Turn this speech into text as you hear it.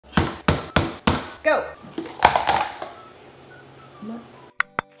Go.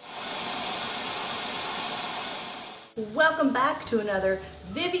 Welcome back to another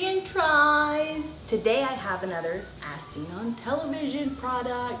Vivian Tries. Today I have another as seen on television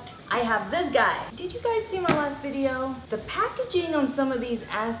product. I have this guy. Did you guys see my last video? The packaging on some of these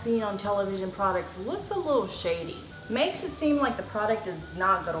as seen on television products looks a little shady. Makes it seem like the product is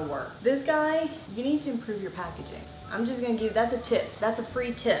not gonna work. This guy, you need to improve your packaging. I'm just gonna give you, that's a tip. That's a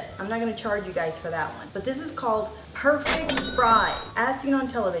free tip. I'm not gonna charge you guys for that one. But this is called Perfect Fries, as seen on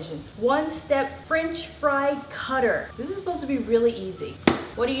television. One-step French fry cutter. This is supposed to be really easy.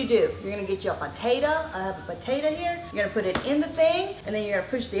 What do? You're gonna get you a potato. I have a potato here. You're gonna put it in the thing, and then you're gonna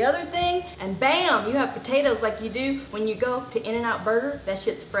push the other thing, and bam, you have potatoes like you do when you go to In-N-Out Burger. That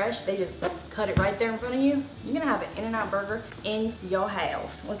shit's fresh. They just cut it right there in front of you. You're gonna have an In-N-Out Burger in your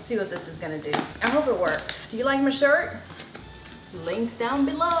house. Let's see what this is gonna do. I hope it works. Do you like my shirt? Links down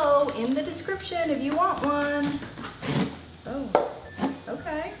below in the description if you want one. Oh,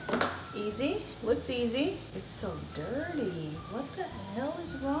 okay. Easy, looks easy. It's so dirty. What the hell is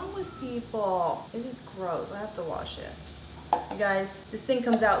wrong with people? It is gross, I have to wash it. You guys, this thing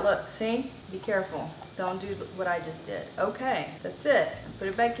comes out, look, see? Be careful, don't do what I just did. Okay, that's it. Put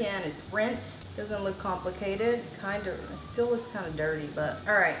it back in, it's rinsed. Doesn't look complicated, it still looks kind of dirty, but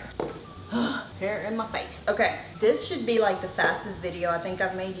all right. Hair in my face. Okay, this should be like the fastest video I think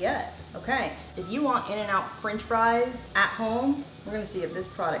I've made yet. Okay, if you want In-N-Out French fries at home, we're gonna see if this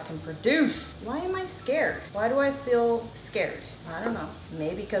product can produce. Why am I scared? Why do I feel scared? I don't know.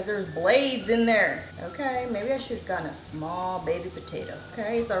 Maybe because there's blades in there. Okay, maybe I should have gotten a small baby potato.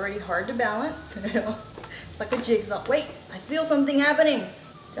 Okay, it's already hard to balance. It's like a jigsaw. Wait, I feel something happening.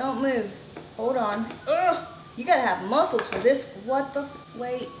 Don't move. Hold on. Ugh, you gotta have muscles for this. What the?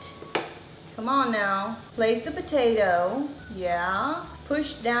 Wait. Come on now. Place the potato. Yeah.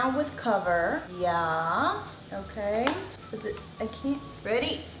 Push down with cover. Yeah. Okay. I can't.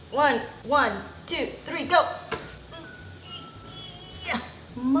 Ready? One, two, three, go. Yeah.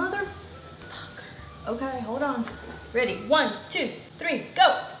 Motherfucker. Okay, hold on. Ready? 1, 2, 3,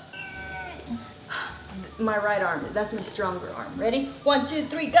 go. My right arm. That's my stronger arm. Ready? 1, 2,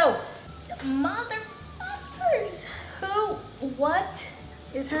 3, go. Motherfuckers. Who? What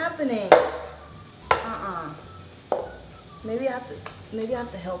is happening? Maybe I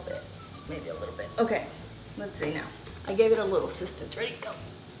have to help it. Maybe a little bit. Okay, let's see now. I gave it a little assistance. Ready, go.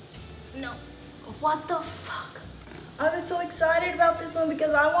 No. What the fuck? I was so excited about this one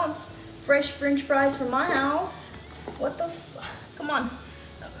because I want fresh French fries for my house. What the fuck? Come on.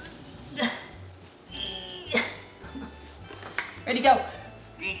 Ready, go.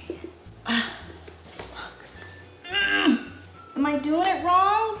 Fuck. Am I doing it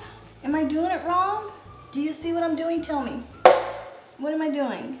wrong? Am I doing it wrong? Do you see what I'm doing? Tell me. What am I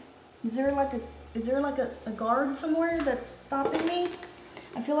doing? Is there like a guard somewhere that's stopping me?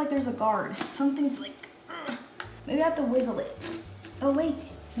 I feel like there's a guard. Something's like, maybe I have to wiggle it. Oh wait,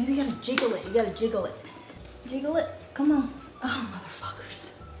 maybe you gotta jiggle it. You gotta jiggle it. Jiggle it, come on. Oh,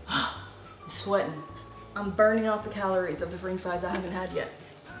 motherfuckers. I'm sweating. I'm burning off the calories of the French fries I haven't had yet.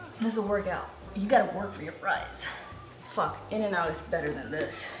 This will work out. You gotta work for your fries. Fuck, In-N-Out is better than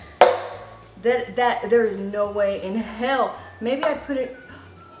this. There is no way in hell. Maybe I put it,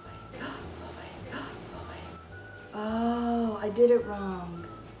 oh, I did it wrong.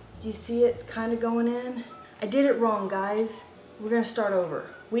 Do you see it's kind of going in? I did it wrong, guys. We're gonna start over.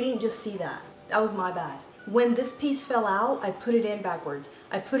 We didn't just see that. That was my bad. When this piece fell out, I put it in backwards.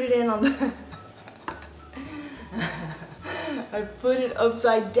 I put it in on the, I put it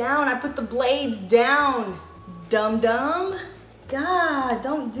upside down. I put the blades down. Dum-dum. God,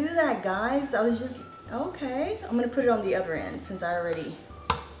 don't do that, guys. I was just, okay. I'm gonna put it on the other end since I already,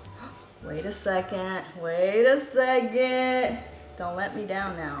 wait a second. Don't let me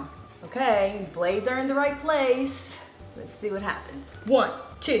down now. Okay, blades are in the right place. Let's see what happens. 1,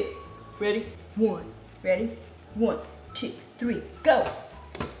 2, ready? 1, ready? 1, 2, 3, go.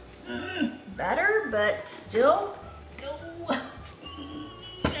 Better, but still, go.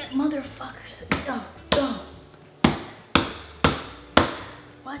 Motherfuckers, go, go.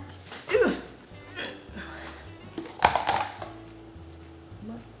 What?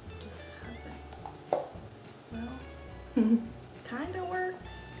 What just happened? Well, kinda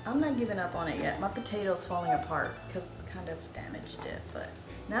works. I'm not giving up on it yet. My potato's falling apart because I kind of damaged it, but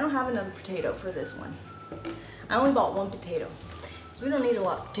now I don't have another potato for this one. I only bought 1 potato, so we don't need a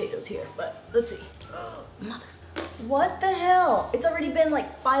lot of potatoes here, but let's see. Oh, mother. What the hell? It's already been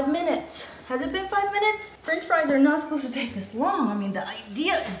like 5 minutes. Has it been 5 minutes? French fries are not supposed to take this long. I mean, the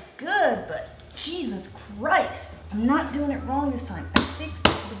idea is good, but Jesus Christ. I'm not doing it wrong this time. I fixed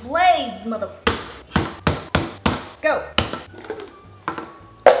the blades, mother. Go.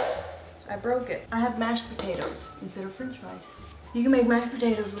 I broke it. I have mashed potatoes instead of french fries. You can make mashed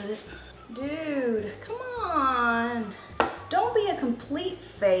potatoes with it. Dude, come on. Don't be a complete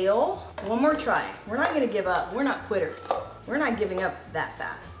fail. One more try. We're not gonna give up. We're not quitters. We're not giving up that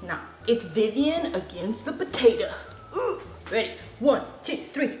fast. No. It's Vivian against the potato. Ooh. Ready? 1, 2,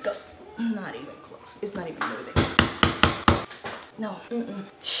 3, go. Not even close. It's not even moving. No.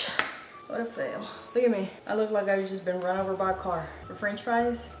 What a fail. Look at me. I look like I've just been run over by a car. For french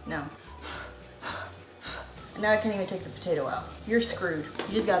fries? No. And now I can't even take the potato out. You're screwed.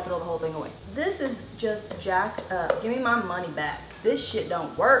 You just gotta throw the whole thing away. This is just jacked up. Give me my money back. This shit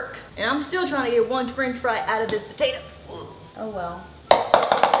don't work. And I'm still trying to get one french fry out of this potato. Oh well.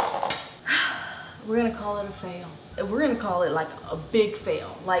 We're gonna call it a fail. We're gonna call it like a big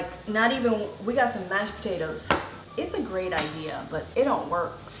fail. Like not even, we got some mashed potatoes. It's a great idea, but it don't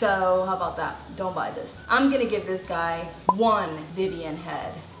work. So how about that? Don't buy this. I'm gonna give this guy 1 Vivian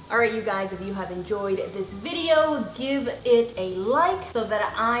head. All right, you guys, if you have enjoyed this video, give it a like so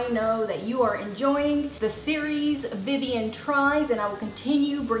that I know that you are enjoying the series Vivian Tries, and I will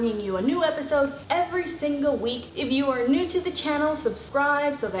continue bringing you a new episode every single week. If you are new to the channel,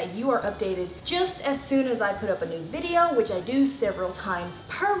 subscribe so that you are updated just as soon as I put up a new video, which I do several times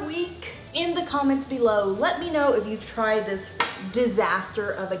per week. In the comments below, let me know if you've tried this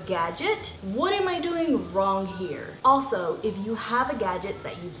disaster of a gadget. What am I doing wrong here? Also, if you have a gadget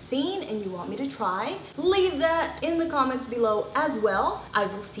that you've seen and you want me to try, leave that in the comments below as well. I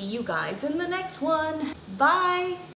will see you guys in the next one. Bye!